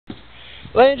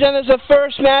Ladies and gentlemen, this is the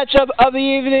first matchup of the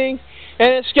evening,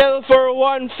 and it's scheduled for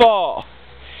one fall.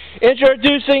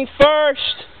 Introducing first,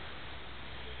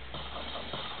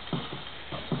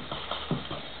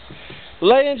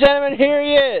 ladies and gentlemen, here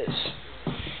he is,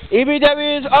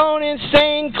 EBW's own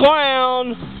insane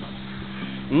clown,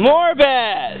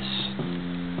 Morbius.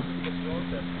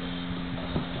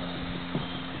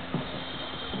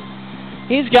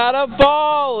 He's got a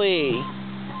volley.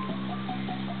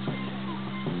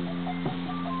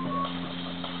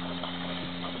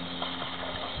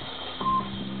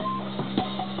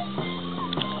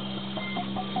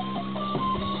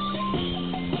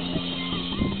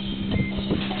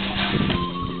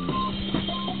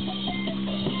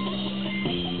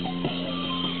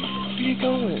 Where are you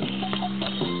going?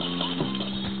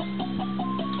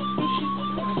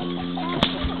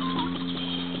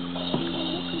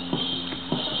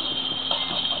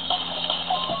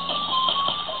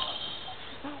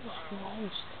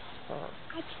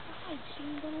 I tried. She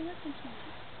ain't gonna listen to me.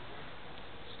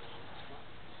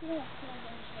 She don't want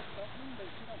to go home, but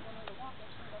you don't want her to walk and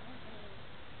she don't listen to me.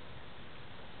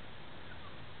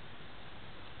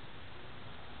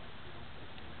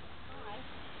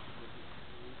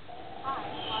 Hi.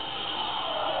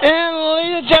 And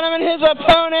ladies and gentlemen, his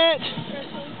opponent,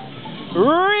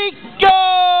 Rico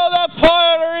the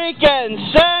Puerto Rican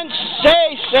Sensation.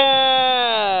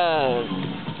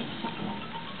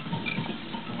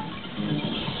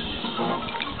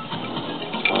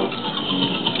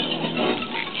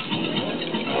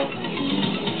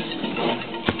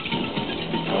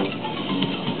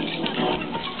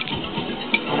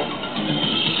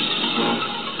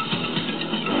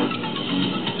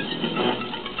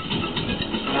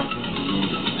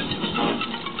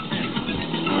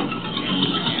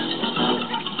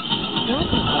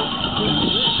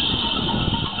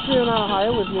 You're in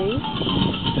Ohio with me?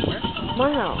 Where? My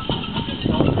house.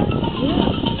 Yeah.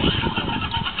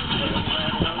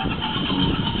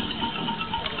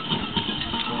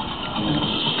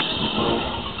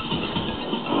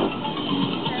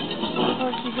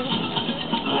 Where'd she go?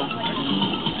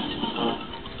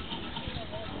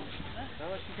 Not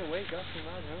like you can wake up and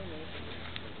ride home.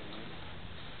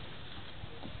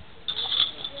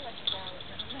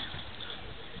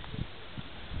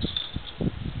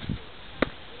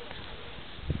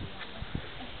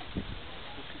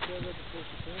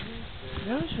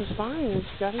 No, she was fine.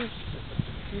 She got her.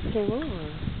 She came over.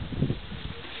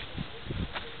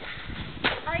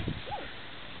 Alright. He's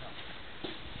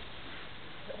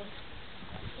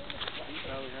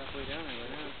probably halfway down there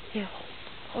right now. Here,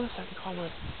 hold on a second. Call my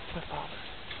father.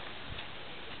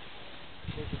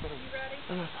 You ready?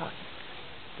 I'm not talking.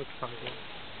 What's the time?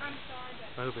 I'm sorry,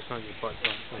 but... I hope it's not your butt.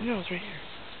 No, it's right here.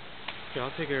 Yeah,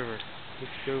 I'll take her over.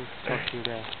 Let's go talk to your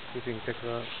dad. See if we can pick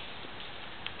her up.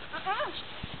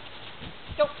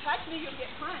 Don't touch me, you'll get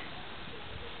punched.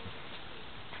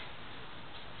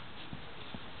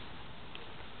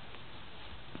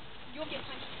 You'll get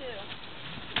punched too.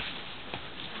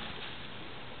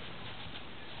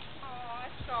 Aw,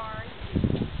 sorry.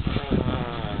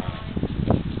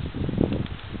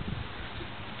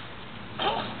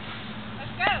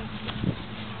 Let's go.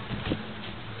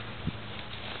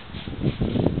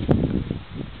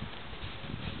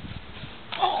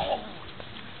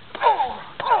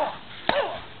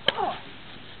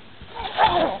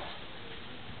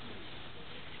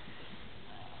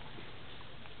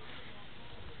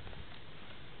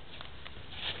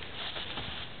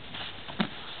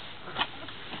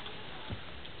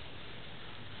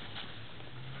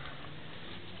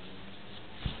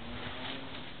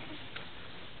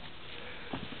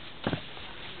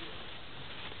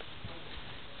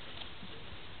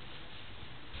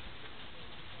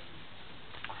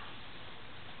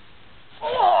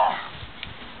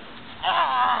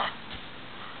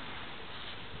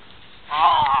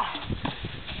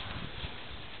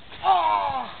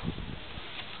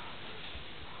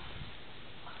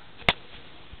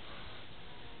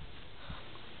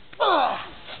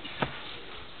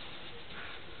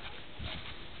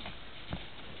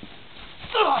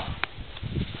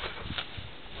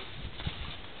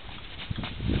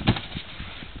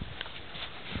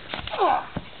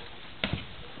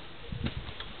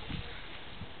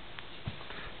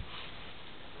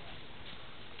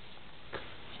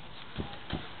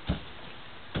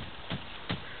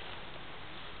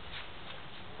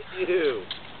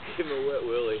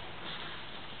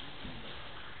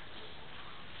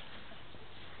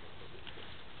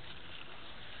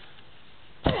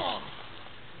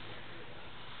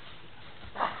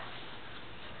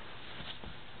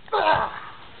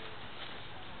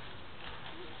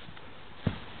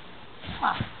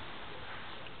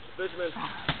 Fisherman.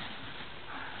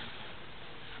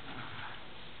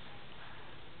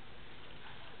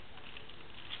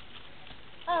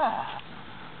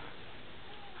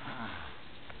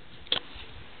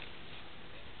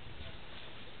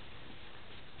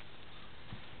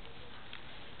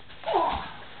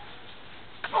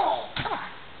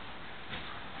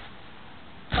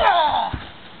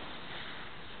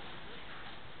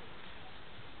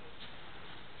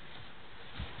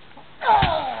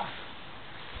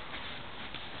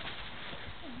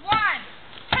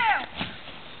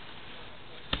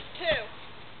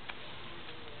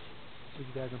 Is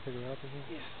you guys gonna pick her up or something?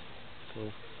 Yeah.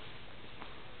 Cool.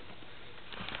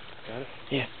 Got it?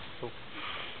 Yeah. Cool.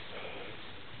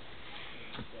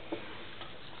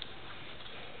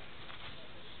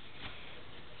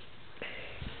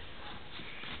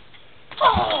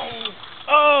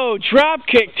 Oh, drop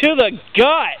kick to the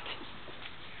gut.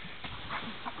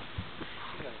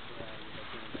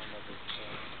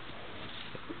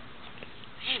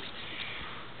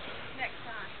 Next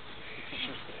time.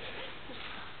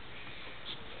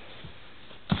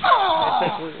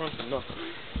 No.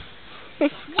 1,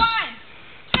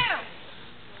 2,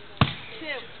 2.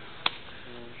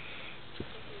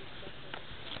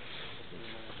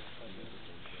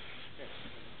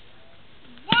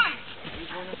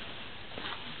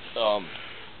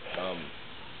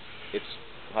 It's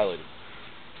highlighted.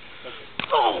 Okay.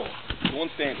 Oh! The one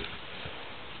standing.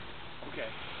 Okay.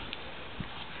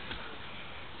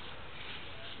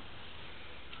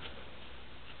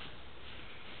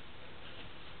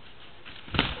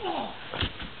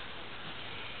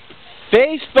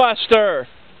 Face buster.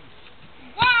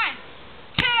 1,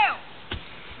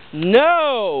 2.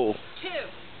 No. 2.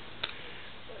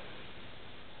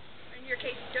 In your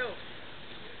case, dose.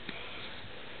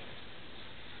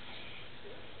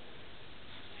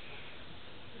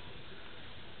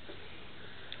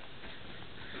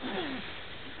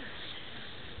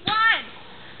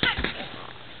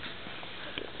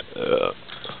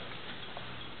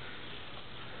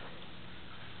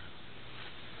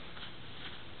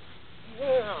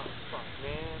 Yeah, fuck,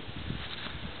 man.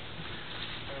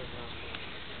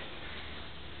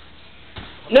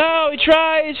 No, he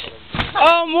tries.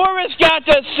 Oh, Morbius got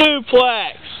the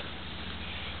suplex.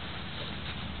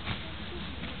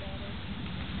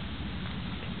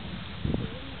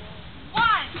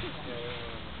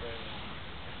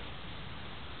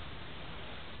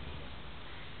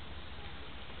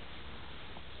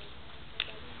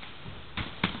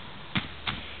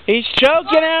 He's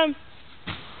choking him.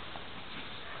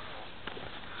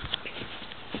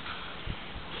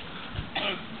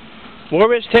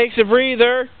 Morbius takes a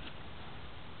breather.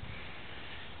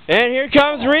 And here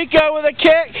comes Rico with a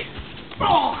kick.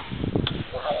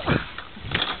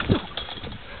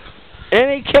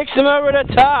 And he kicks him over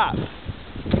the top.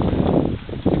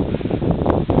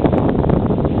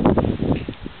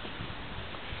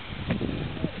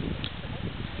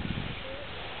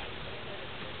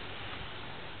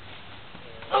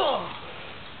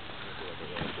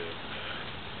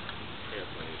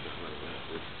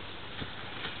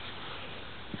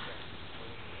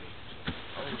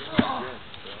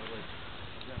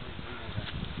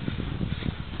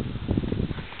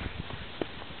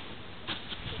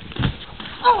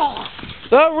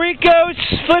 The Rico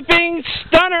flipping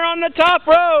stunner on the top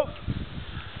rope.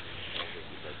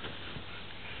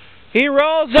 He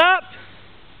rolls up.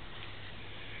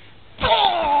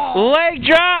 Leg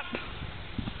drop.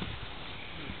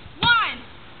 1,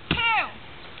 2.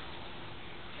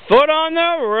 Foot on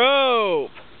the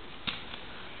rope.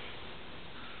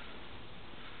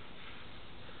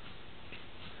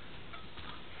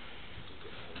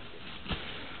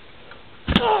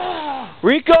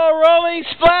 Rico rolling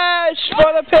splash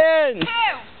for the pin. 2,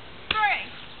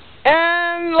 3.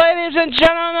 And ladies and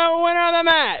gentlemen, the winner of the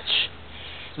match,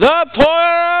 the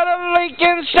Puerto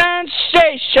Rican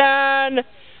sensation,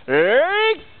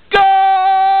 Rico.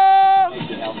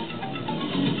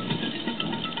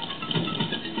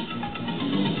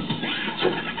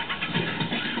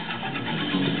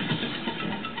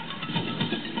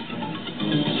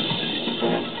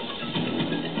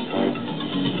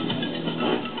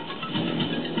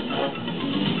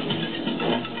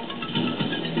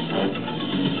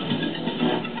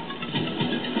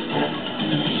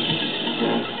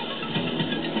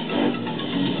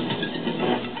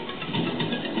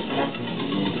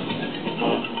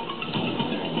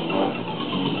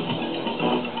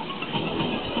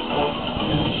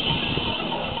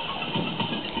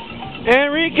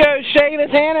 And Rico shaking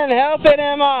his hand and helping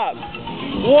him up.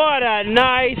 What a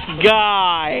nice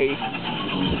guy.